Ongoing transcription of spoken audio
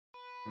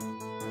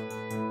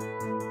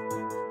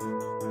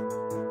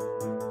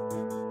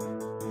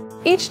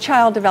Each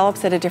child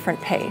develops at a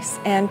different pace,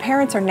 and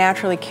parents are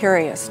naturally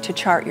curious to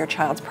chart your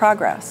child's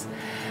progress.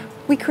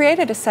 We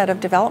created a set of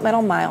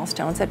developmental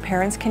milestones that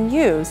parents can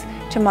use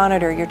to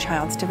monitor your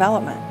child's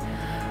development.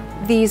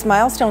 These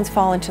milestones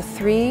fall into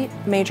 3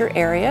 major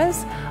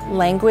areas: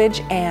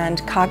 language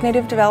and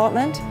cognitive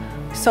development,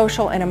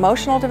 social and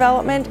emotional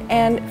development,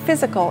 and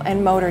physical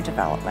and motor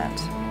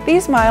development.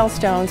 These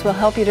milestones will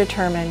help you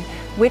determine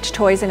which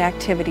toys and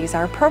activities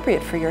are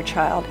appropriate for your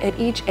child at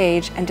each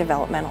age and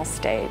developmental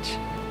stage.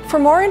 For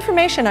more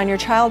information on your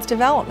child's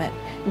development,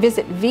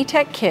 visit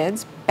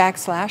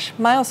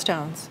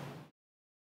vtechkids.com/milestones.